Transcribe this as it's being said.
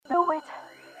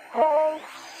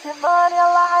This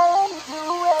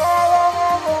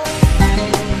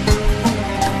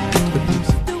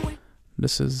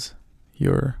is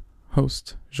your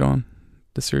host, Jean,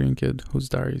 the Syrian kid whose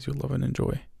diaries you'll love and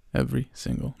enjoy every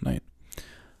single night.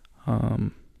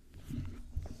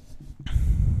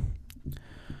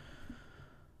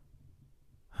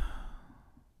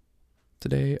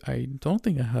 Today, I don't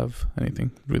think I have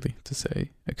anything really to say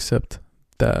except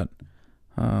that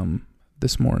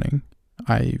this morning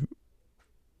I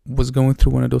was going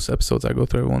through one of those episodes I go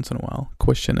through every once in a while,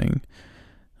 questioning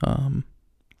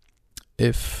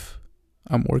if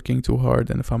I'm working too hard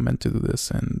and if I'm meant to do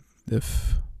this and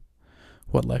if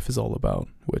what life is all about,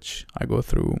 which I go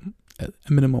through at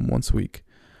a minimum once a week.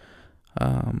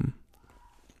 And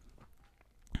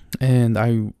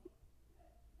I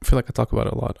feel like I talk about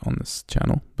it a lot on this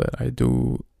channel, but I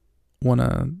do want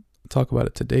to talk about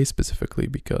it today specifically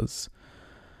because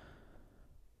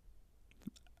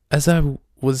as I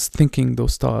was thinking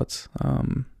those thoughts,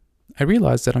 I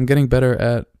realized that I'm getting better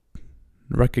at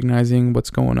recognizing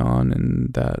what's going on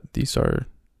and that these are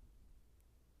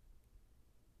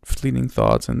fleeting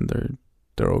thoughts and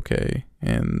they're okay.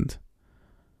 And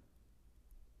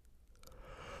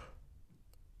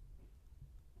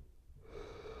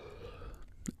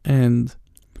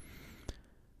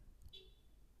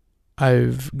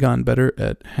I've gotten better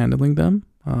at handling them,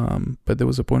 but there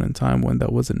was a point in time when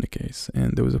that wasn't the case.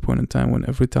 And there was a point in time when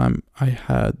every time I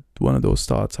had one of those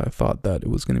thoughts, I thought that it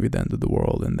was going to be the end of the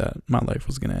world and that my life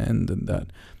was going to end and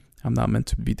that I'm not meant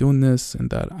to be doing this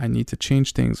and that I need to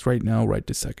change things right now, right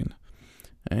this second.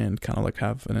 And kind of like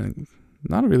have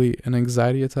not really an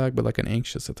anxiety attack, but like an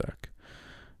anxious attack,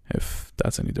 if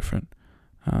that's any different.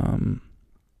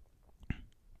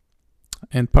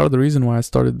 And part of the reason why I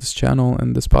started this channel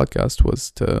and this podcast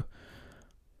was to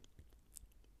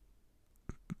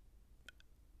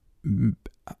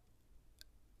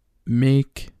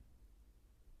make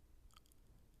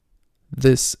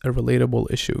this a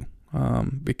relatable issue,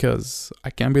 because I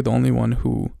can't be the only one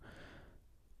who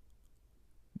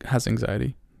has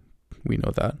anxiety. We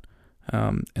know that.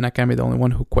 And I can't be the only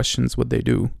one who questions what they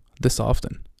do this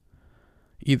often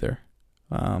either.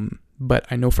 But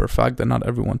I know for a fact that not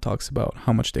everyone talks about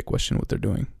how much they question what they're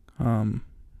doing, and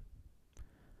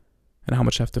how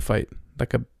much I have to fight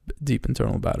like a deep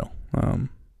internal battle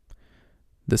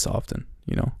this often,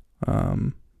 you know.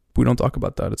 We don't talk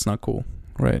about that. It's not cool,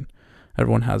 right?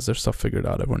 Everyone has their stuff figured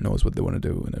out. Everyone knows what they want to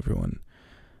do, and everyone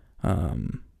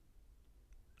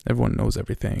knows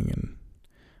everything, and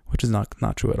which is not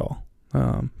true at all.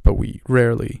 But we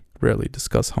rarely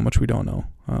discuss how much we don't know.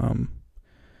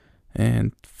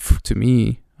 And to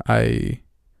me, I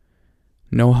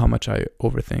know how much I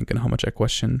overthink and how much I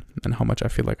question and how much I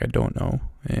feel like I don't know.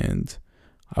 And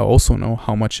I also know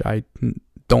how much I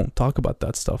don't talk about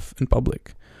that stuff in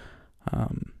public.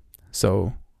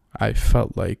 So I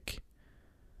felt like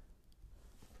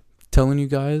telling you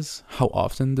guys how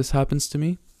often this happens to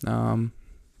me. And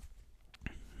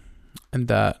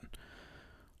that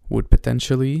would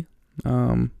potentially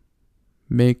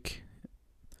make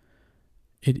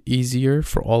it easier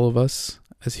for all of us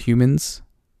as humans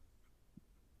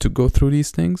to go through these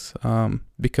things,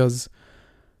 because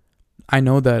I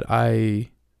know that I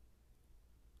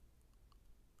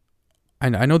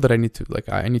know that I need to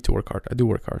work hard. I do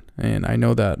work hard, and I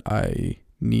know that I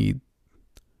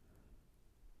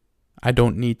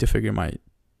don't need to figure my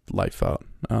life out,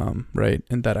 right?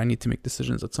 And that I need to make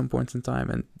decisions at some points in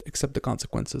time and accept the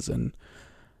consequences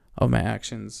of my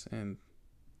actions and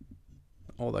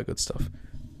all that good stuff.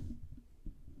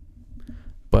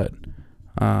 But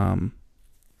I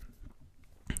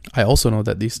also know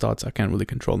that these thoughts, I can't really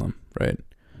control them, right?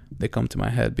 They come to my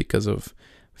head because of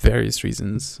various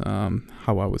reasons,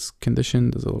 how I was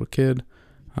conditioned as a little kid,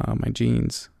 my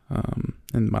genes,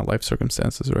 and my life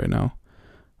circumstances right now.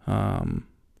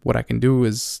 What I can do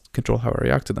is control how I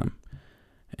react to them.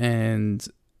 And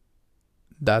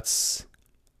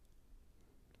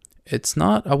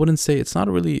it's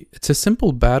a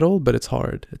simple battle, but it's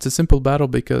hard. It's a simple battle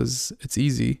because it's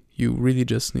easy. You really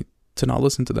just need to not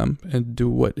listen to them and do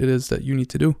what it is that you need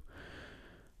to do,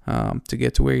 to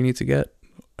get to where you need to get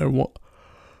or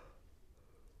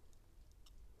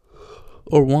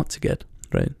want to get,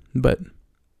 right? But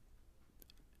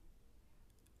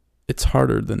it's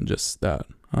harder than just that,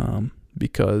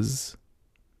 because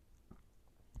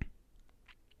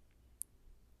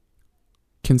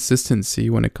consistency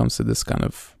when it comes to this kind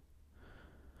of,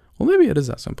 well, maybe it is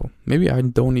that simple. Maybe I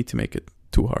don't need to make it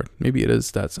too hard. Maybe it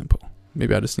is that simple.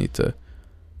 Maybe I just need to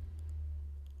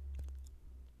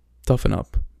toughen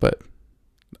up. But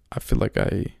I feel like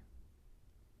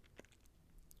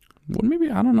well,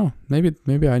 maybe, I don't know.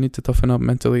 Maybe I need to toughen up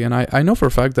mentally. And I know for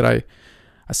a fact that I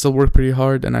still work pretty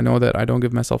hard, and I know that I don't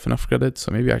give myself enough credit.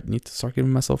 So maybe I need to start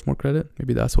giving myself more credit.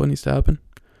 Maybe that's what needs to happen.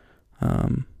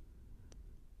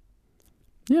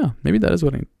 Yeah, maybe that is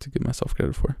what I need to give myself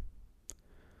credit for.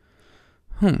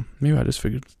 Maybe I just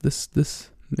figured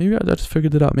maybe I just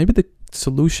figured it out. Maybe the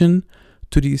solution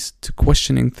to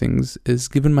questioning things is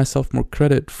giving myself more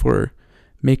credit for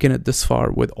making it this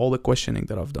far with all the questioning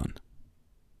that I've done.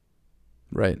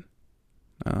 Right?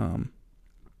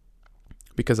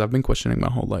 Because I've been questioning my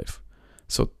whole life.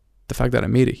 So the fact that I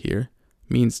made it here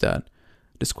means that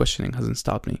this questioning hasn't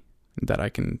stopped me. That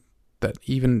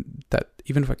even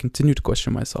if I continue to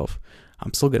question myself,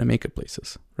 I'm still gonna make it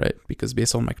places, right? Because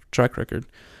based on my track record,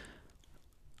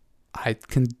 I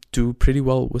can do pretty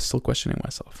well with still questioning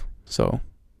myself. So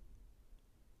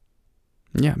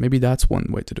yeah, maybe that's one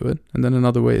way to do it. And then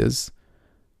another way is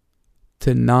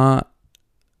to not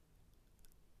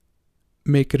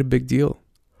make it a big deal.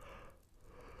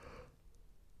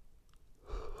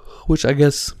 Which I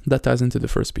guess that ties into the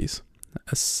first piece.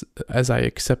 As I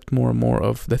accept more and more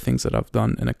of the things that I've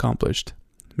done and accomplished,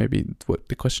 maybe what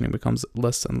the questioning becomes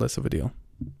less and less of a deal.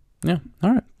 Yeah,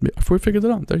 all right. If we figured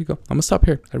it out, there you go. I'm gonna stop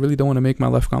here. I really don't want to make my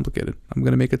life complicated. I'm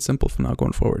gonna make it simple from now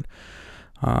going forward.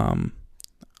 I'm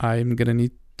gonna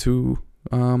need to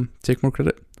take more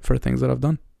credit for things that I've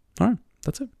done. All right,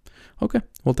 that's it. Okay.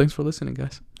 Well, thanks for listening,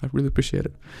 guys. I really appreciate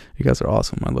it. You guys are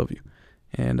awesome. I love you,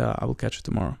 and I will catch you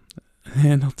tomorrow.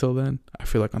 And until then, I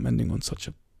feel like I'm ending on such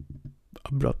a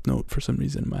abrupt note for some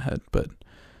reason in my head, but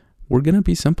we're gonna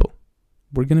be simple.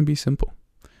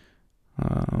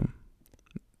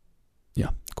 Yeah,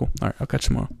 cool. All right, I'll catch you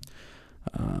tomorrow.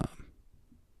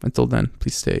 Until then,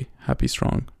 please stay happy,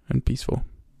 strong, and peaceful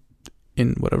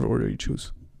in whatever order you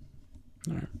choose.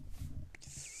 All right.